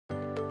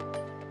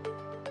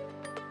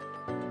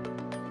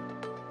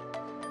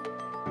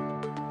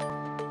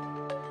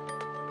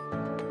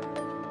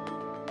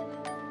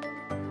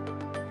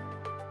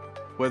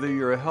Whether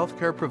you're a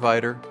healthcare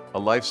provider, a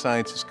life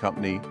sciences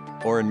company,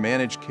 or in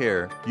managed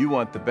care, you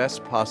want the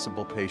best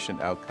possible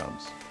patient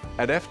outcomes.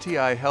 At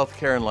FTI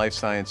Healthcare and Life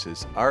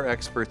Sciences, our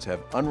experts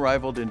have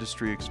unrivaled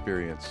industry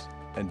experience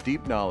and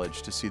deep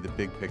knowledge to see the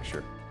big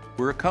picture.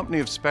 We're a company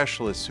of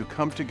specialists who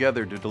come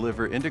together to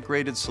deliver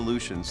integrated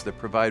solutions that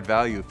provide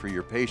value for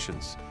your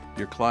patients,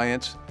 your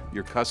clients,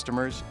 your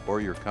customers,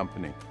 or your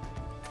company.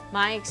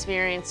 My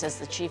experience as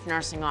the Chief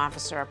Nursing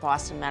Officer at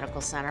Boston Medical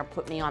Center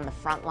put me on the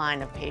front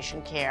line of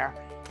patient care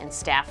and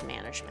staff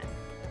management.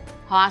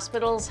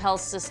 Hospitals,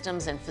 health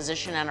systems, and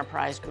physician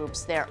enterprise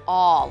groups, they're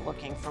all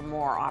looking for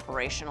more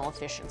operational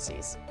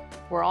efficiencies.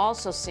 We're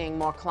also seeing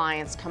more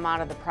clients come out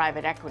of the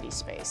private equity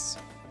space.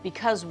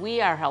 Because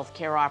we are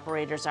healthcare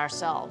operators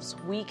ourselves,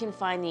 we can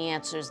find the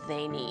answers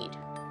they need.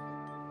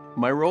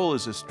 My role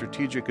as a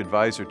strategic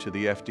advisor to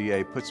the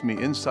FDA puts me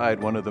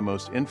inside one of the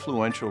most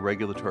influential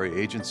regulatory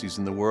agencies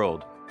in the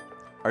world.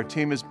 Our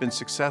team has been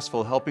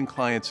successful helping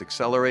clients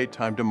accelerate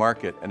time to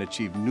market and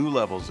achieve new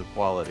levels of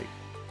quality.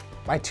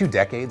 My 2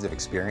 decades of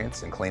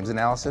experience in claims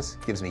analysis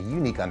gives me a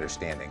unique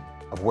understanding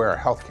of where our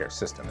healthcare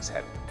system is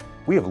headed.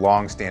 We have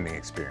long-standing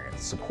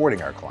experience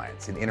supporting our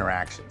clients in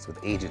interactions with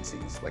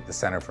agencies like the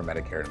Center for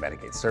Medicare and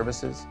Medicaid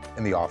Services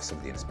and the Office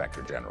of the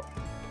Inspector General.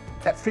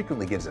 That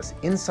frequently gives us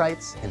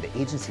insights into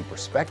agency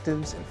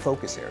perspectives and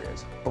focus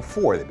areas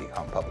before they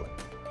become public.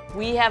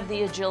 We have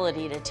the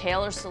agility to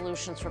tailor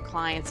solutions for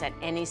clients at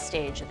any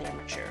stage of their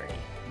maturity.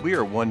 We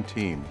are one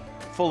team,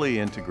 fully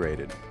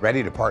integrated.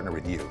 Ready to partner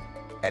with you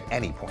at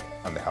any point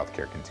on the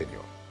healthcare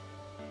continuum.